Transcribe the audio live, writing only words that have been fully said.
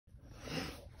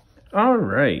All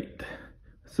right,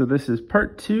 so this is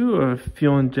part 2 of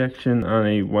fuel injection on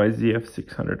a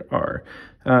Yzf600r.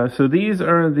 So these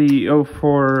are the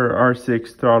 04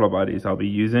 R6 throttle bodies I'll be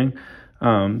using.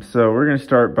 So we're going to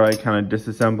start by kind of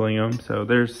disassembling them. So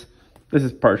this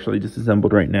is partially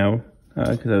disassembled right now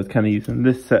because I was kind of using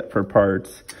this set for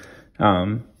parts.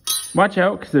 Watch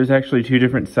out because there's actually 2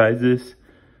 different sizes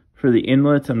for the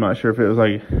inlets. I'm not sure if it was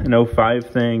like an 05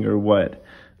 thing or what.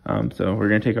 So we're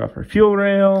going to take off our fuel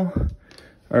rail,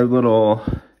 our little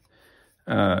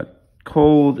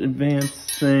cold advance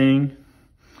thing,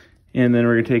 and then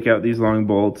we're going to take out these long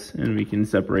bolts and we can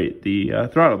separate the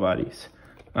throttle bodies.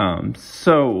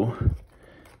 So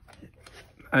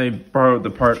I borrowed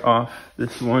the part off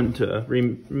this one to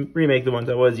remake the ones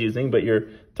I was using, but your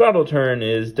throttle turn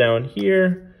is down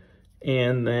here,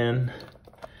 and then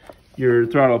your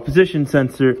throttle position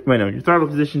sensor, your throttle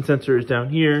position sensor is down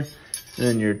here. And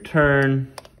then your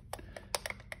turn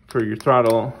for your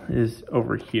throttle is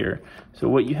over here. So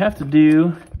what you have to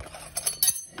do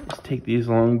is take these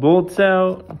long bolts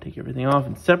out, and take everything off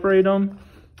and separate them.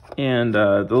 And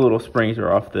the little springs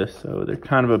are off this, so they're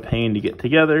kind of a pain to get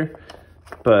together.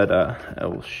 But I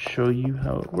will show you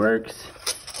how it works.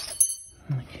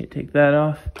 Okay, take that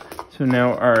off. So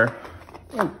now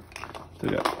so we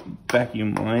got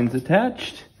vacuum lines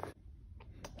attached.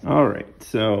 All right,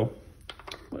 so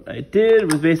what I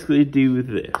did was basically do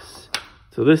this.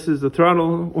 So this is the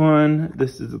throttle one,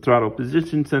 this is the throttle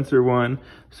position sensor one.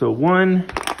 So 1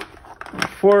 and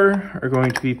 4 are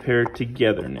going to be paired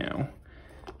together now.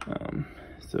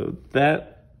 So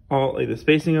that the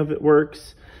spacing of it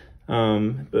works,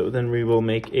 but then we will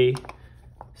make a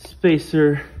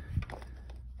spacer.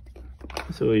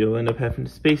 So you'll end up having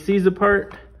to space these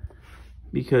apart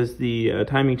because the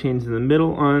timing chain is in the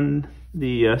middle on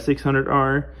the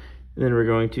 600R. And then we're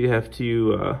going to have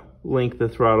to link the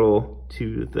throttle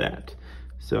to that.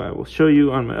 So I will show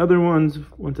you on my other ones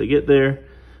once I get there.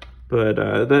 But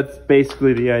that's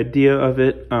basically the idea of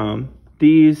it.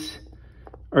 These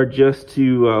are just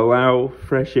to allow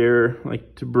fresh air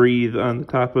to breathe on the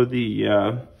top of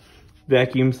the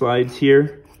vacuum slides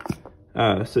here.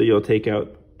 So you'll take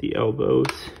out the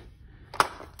elbows.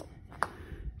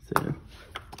 So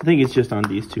I think it's just on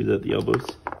these 2 that the elbows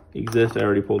exist. I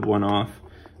already pulled one off.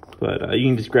 But you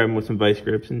can just grab them with some vice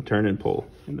grips and turn and pull,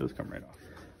 and those come right off.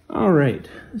 All right,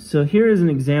 so here is an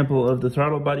example of the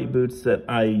throttle body boots that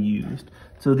I used.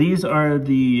 So these are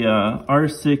the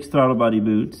R6 throttle body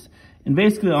boots. And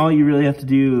basically all you really have to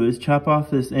do is chop off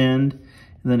this end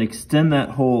and then extend that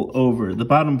hole over. The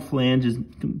bottom flange is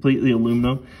completely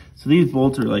aluminum. So these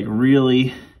bolts are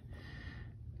really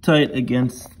tight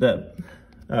against that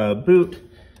boot.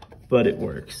 But it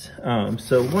works.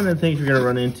 So one of the things you're gonna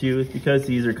run into is because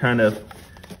these are kind of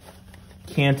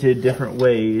canted different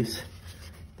ways,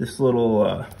 this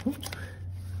little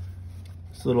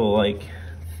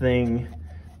thing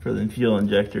for the fuel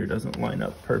injector doesn't line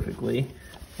up perfectly.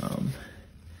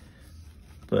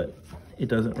 But it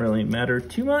doesn't really matter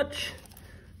too much.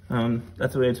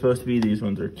 That's the way it's supposed to be. These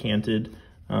ones are canted.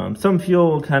 Some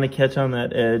fuel will kind of catch on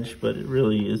that edge, but it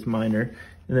really is minor.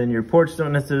 And then your ports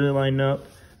don't necessarily line up.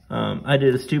 I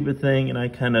did a stupid thing and I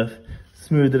kind of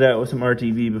smoothed it out with some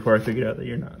RTV before I figured out that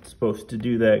you're not supposed to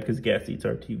do that because gas eats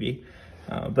RTV.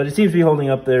 But it seems to be holding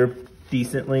up there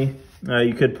decently.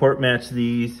 You could port match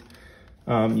these.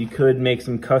 You could make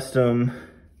some custom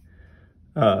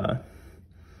billet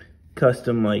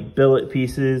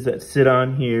pieces that sit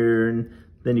on here, and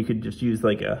then you could just use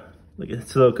like a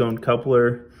silicone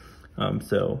coupler.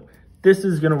 So this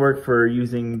is gonna work for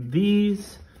using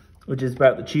these, which is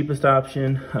about the cheapest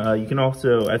option. You can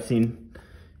also,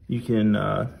 you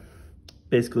can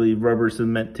basically rubber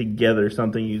cement together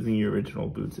something using your original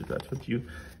boots if that's what you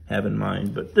have in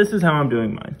mind. But this is how I'm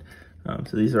doing mine.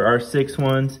 So these are R6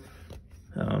 ones.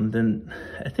 Then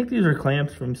I think these are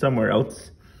clamps from somewhere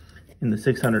else in the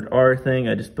 600R thing.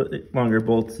 I just put longer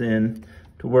bolts in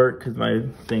to work because my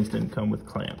things didn't come with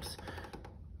clamps.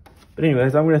 But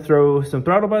anyways, I'm gonna throw some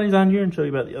throttle bodies on here and show you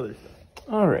about the other stuff.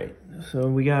 All right, so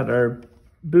we got our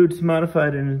boots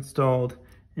modified and installed.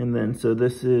 And then, so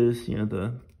this is,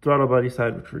 the throttle body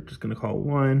side, which we're just gonna call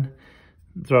 1.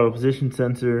 The throttle position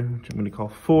sensor, which I'm gonna call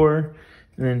 4.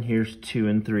 And then here's 2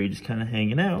 and 3 just kind of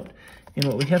hanging out. And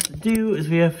what we have to do is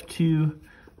we have to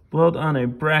weld on a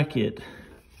bracket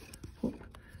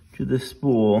to this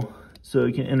spool so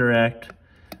we can interact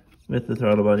with the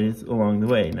throttle bodies along the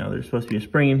way. Now there's supposed to be a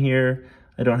spring in here.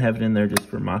 I don't have it in there just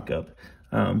for mock-up.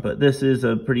 But this is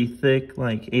a pretty thick,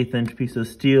 1/8 inch piece of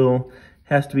steel.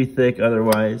 Has to be thick,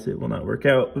 otherwise it will not work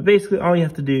out. But basically all you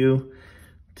have to do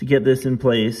to get this in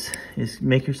place is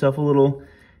make yourself a little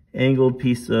angled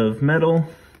piece of metal.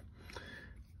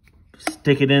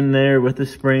 Stick it in there with the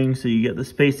spring so you get the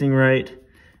spacing right.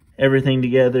 Everything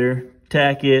together,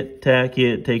 tack it, take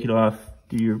it off,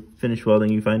 do your finish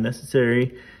welding you find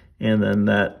necessary, and then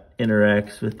that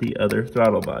interacts with the other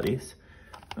throttle bodies.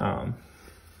 Now,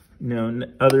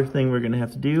 other thing we're gonna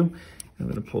have to do, I'm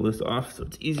gonna pull this off so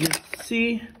it's easier to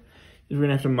see, is we're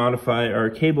gonna have to modify our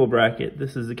cable bracket.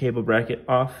 This is the cable bracket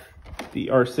off the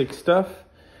R6 stuff.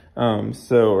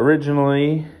 So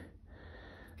originally,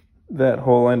 that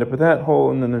hole lined up with that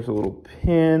hole, and then there's a little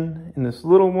pin in this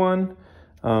little one.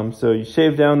 So you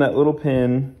shave down that little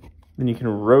pin, then you can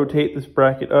rotate this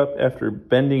bracket up after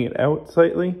bending it out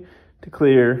slightly to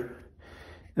clear.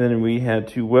 And then we had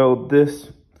to weld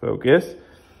this,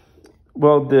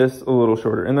 weld this a little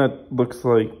shorter. And that looks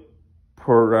like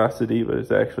porosity, but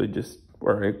it's actually just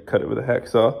where I cut it with a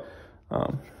hacksaw.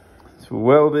 So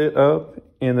weld it up,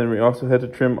 and then we also had to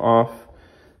trim off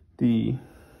the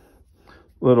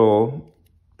little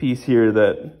piece here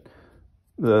that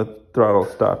the throttle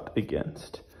stopped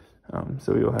against.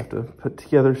 So we'll have to put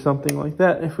together something like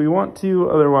that if we want to.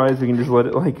 Otherwise, we can just let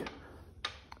it like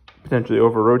potentially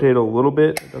over rotate a little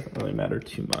bit. It doesn't really matter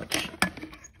too much.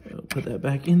 I'll put that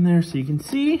back in there so you can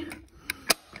see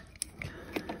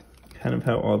kind of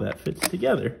how all that fits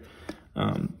together.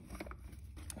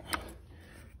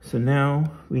 So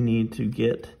now we need to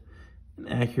get an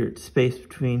accurate space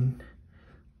between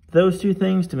those two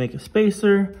things to make a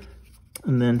spacer.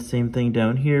 And then same thing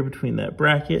down here between that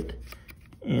bracket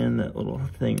and that little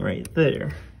thing right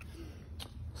there.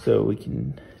 So we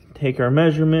can take our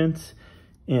measurements,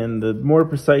 and the more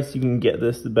precise you can get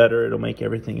this, the better. It'll make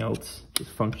everything else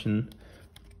just function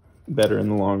better in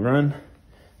the long run.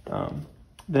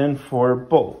 Then for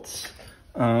bolts.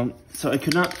 So I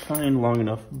could not find long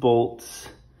enough bolts.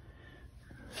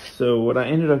 So what I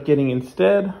ended up getting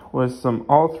instead was some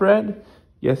all thread.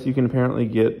 Yes, you can apparently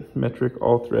get metric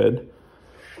all thread,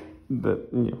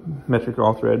 but metric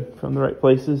all thread from the right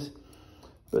places.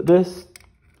 But this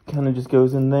kind of just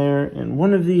goes in there, and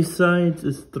one of these sides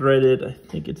is threaded. I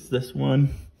think it's this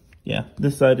one. Yeah,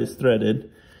 this side is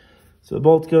threaded. So the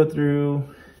bolts go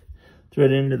through,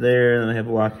 thread into there, and I have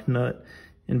a lock nut,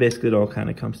 and basically it all kind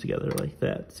of comes together like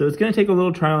that. So it's going to take a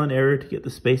little trial and error to get the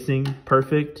spacing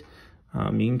perfect.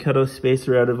 You can cut a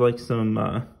spacer out of like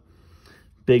some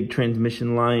big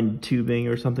transmission line tubing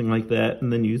or something like that,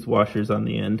 and then use washers on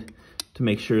the end to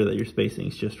make sure that your spacing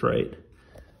is just right.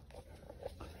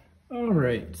 All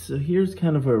right, so here's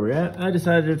kind of where we're at. I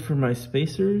decided for my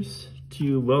spacers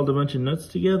to weld a bunch of nuts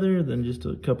together, then just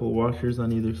a couple of washers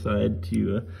on either side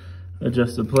to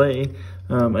adjust the play.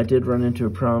 I did run into a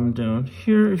problem down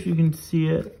here. If you can see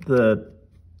it, the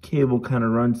cable kind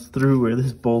of runs through where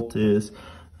this bolt is.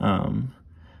 And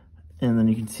then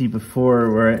you can see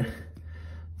before where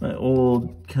my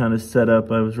old kind of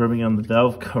setup, I was rubbing on the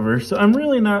valve cover. So I'm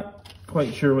really not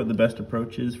quite sure what the best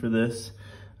approach is for this.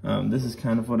 This is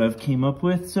kind of what I've came up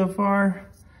with so far.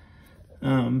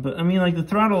 But I mean, like the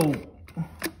throttle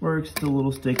works, it's a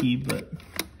little sticky, but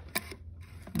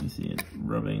you see it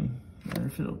rubbing. I wonder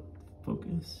if it'll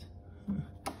focus.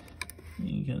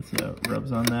 You can see how it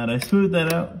rubs on that. I smoothed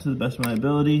that out to the best of my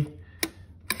ability.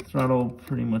 Throttle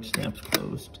pretty much snaps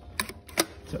closed.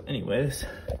 So anyways,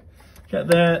 got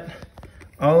that.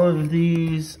 All of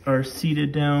these are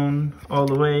seated down all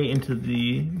the way into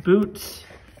the boots.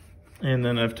 And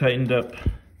then I've tightened up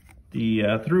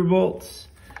the through bolts,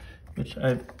 which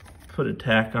I've put a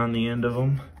tack on the end of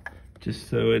them, just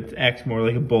so it acts more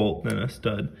like a bolt than a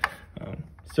stud.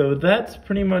 So that's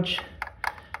pretty much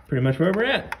where we're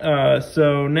at.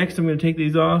 So next I'm gonna take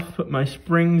these off, put my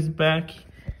springs back.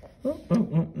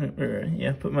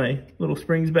 Yeah, put my little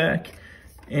springs back,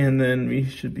 and then we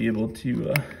should be able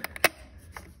to,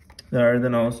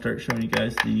 then I'll start showing you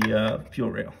guys the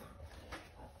fuel rail.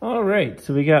 All right,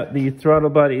 so we got the throttle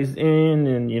bodies in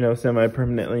and,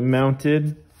 semi-permanently mounted.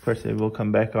 Of course, they will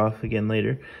come back off again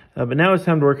later. But now it's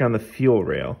time to work on the fuel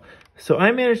rail. So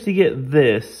I managed to get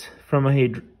this from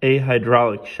a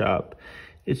hydraulic shop.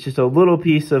 It's just a little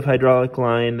piece of hydraulic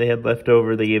line they had left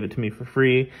over. They gave it to me for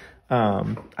free.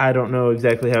 I don't know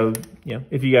exactly how,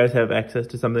 if you guys have access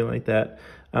to something like that.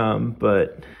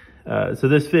 So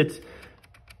this fits,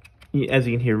 as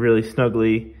you can hear, really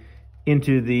snugly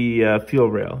into the fuel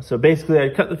rail. So basically I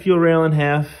cut the fuel rail in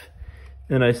half,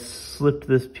 then I slipped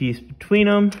this piece between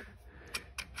them,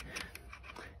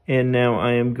 and now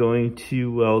I am going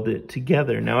to weld it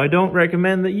together. Now I don't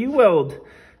recommend that you weld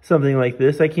something like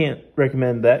this. I can't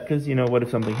recommend that because, what if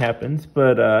something happens?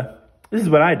 But this is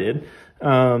what I did.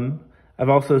 I've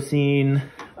also seen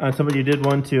somebody who did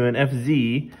one to an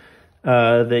FZ.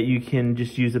 that you can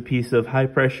just use a piece of high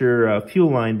pressure fuel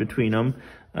line between them.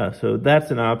 So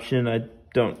that's an option. I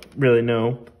don't really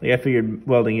know. Like, I figured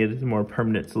welding it is a more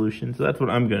permanent solution, so that's what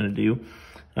I'm going to do.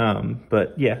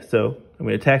 But yeah, so I'm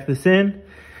going to tack this in,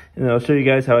 and then I'll show you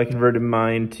guys how I converted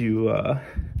mine to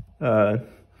our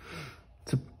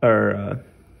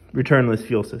returnless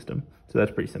fuel system. So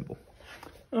that's pretty simple.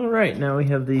 All right, now we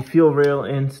have the fuel rail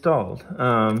installed.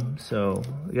 So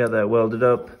we got that welded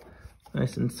up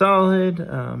nice and solid.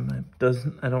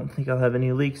 I don't think I'll have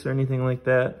any leaks or anything like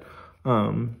that.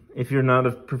 If you're not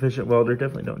a proficient welder,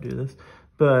 definitely don't do this.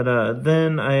 But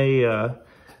then I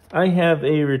have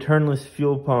a returnless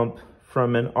fuel pump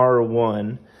from an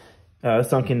R1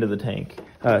 sunk into the tank.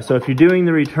 So if you're doing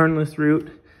the returnless route,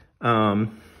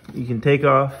 you can take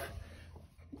off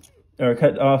or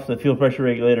cut off the fuel pressure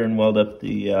regulator and weld up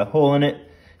the hole in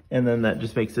it. And then that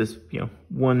just makes this,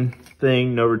 one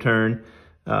thing, no return.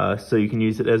 So you can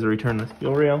use it as a returnless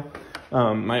fuel rail.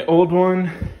 My old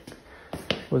one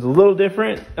was a little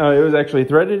different. It was actually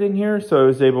threaded in here, so I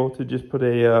was able to just put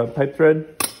a pipe thread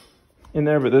in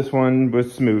there, but this one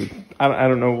was smooth. I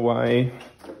don't know why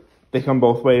they come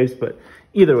both ways, but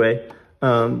either way,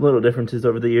 little differences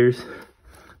over the years.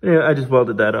 Yeah, I just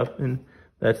welded that up, and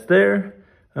that's there.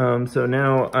 So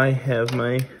now I have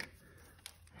my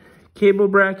cable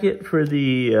bracket for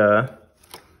the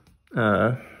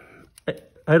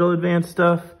idle advance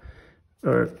stuff,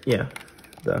 or yeah,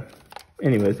 the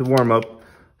warm-up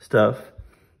stuff.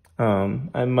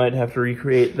 I might have to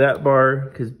recreate that bar,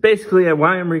 because basically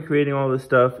why I'm recreating all this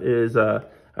stuff is I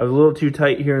was a little too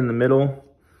tight here in the middle,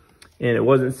 and it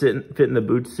wasn't fitting the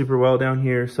boots super well down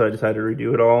here, so I decided to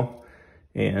redo it all.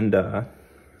 And I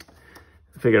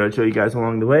figured I'd show you guys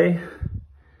along the way.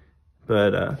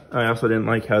 But I also didn't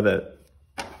like how that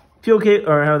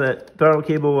how that throttle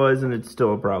cable was, and it's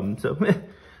still a problem. So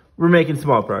we're making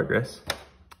small progress.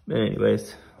 But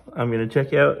anyways, I'm gonna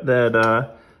check out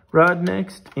that rod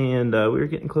next, and we're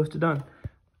getting close to done.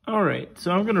 All right,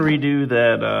 so I'm gonna redo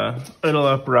that idle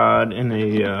up rod in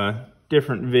a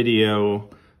different video.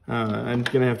 I'm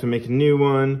gonna have to make a new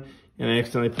one, and I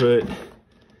accidentally put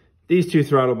these two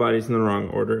throttle bodies in the wrong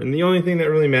order. And the only thing that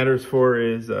really matters for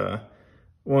is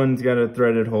one's got a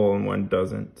threaded hole and one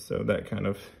doesn't. So that kind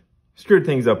of screwed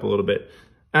things up a little bit.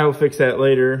 I will fix that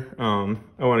later. I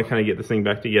want to kind of get this thing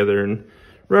back together and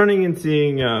running and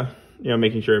seeing,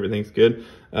 making sure everything's good.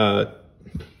 So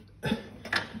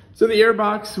the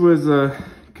airbox was a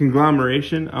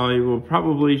conglomeration. I will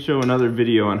probably show another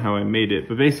video on how I made it,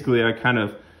 but basically I kind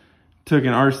of took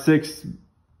an R6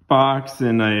 box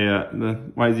and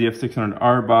the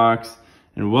Yzf600r box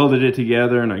and welded it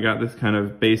together, and I got this kind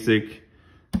of basic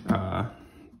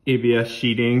ABS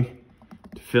sheeting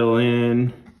to fill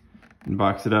in and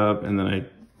box it up, and then I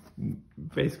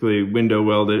basically window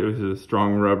welded it with a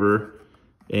strong rubber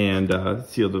and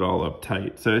sealed it all up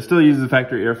tight. So it still uses a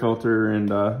factory air filter and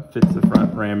fits the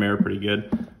front ram air pretty good.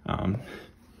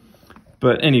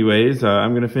 But anyways,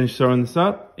 I'm gonna finish throwing this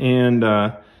up, and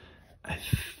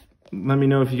let me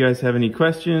know if you guys have any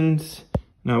questions.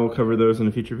 Now we'll cover those in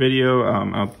a future video.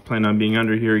 I'll plan on being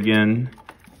under here again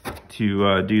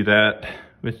to do that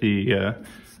with the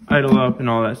idle up and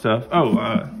all that stuff.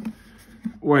 Oh,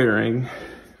 wiring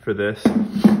for this.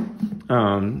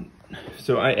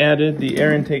 So I added the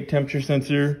air intake temperature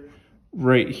sensor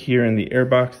right here in the air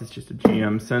box. It's just a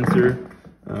GM sensor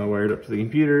wired up to the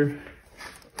computer.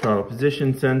 Throttle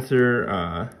position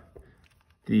sensor.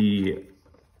 The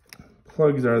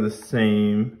plugs are the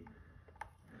same,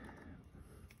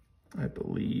 I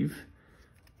believe.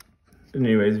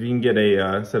 Anyways, if you can get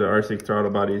a set of R6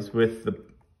 throttle bodies with the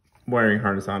wiring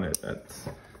harness on it, that's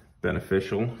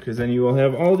beneficial, because then you will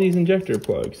have all these injector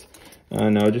plugs.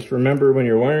 Now just remember when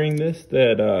you're wiring this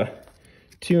that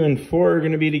 2 and 4 are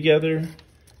going to be together.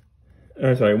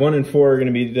 Sorry, 1 and 4 are going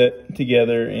to be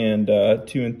together, and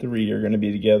 2 and 3 are going to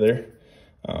be together.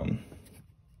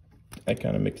 I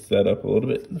kind of mixed that up a little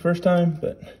bit the first time,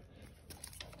 but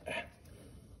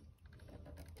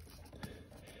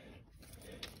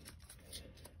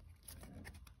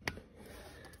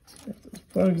got those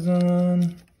plugs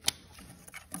on.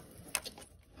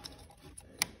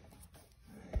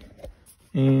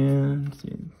 And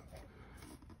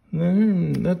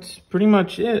then that's pretty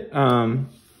much it.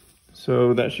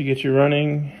 So that should get you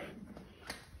running,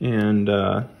 and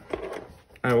I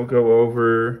will go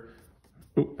over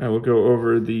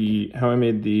how I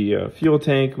made the fuel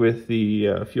tank with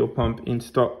the fuel pump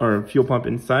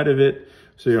inside of it,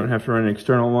 so you don't have to run an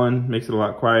external one. Makes it a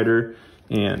lot quieter,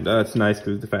 and that's nice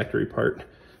because it's the factory part.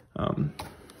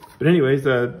 But anyways,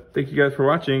 thank you guys for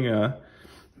watching.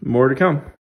 More to come.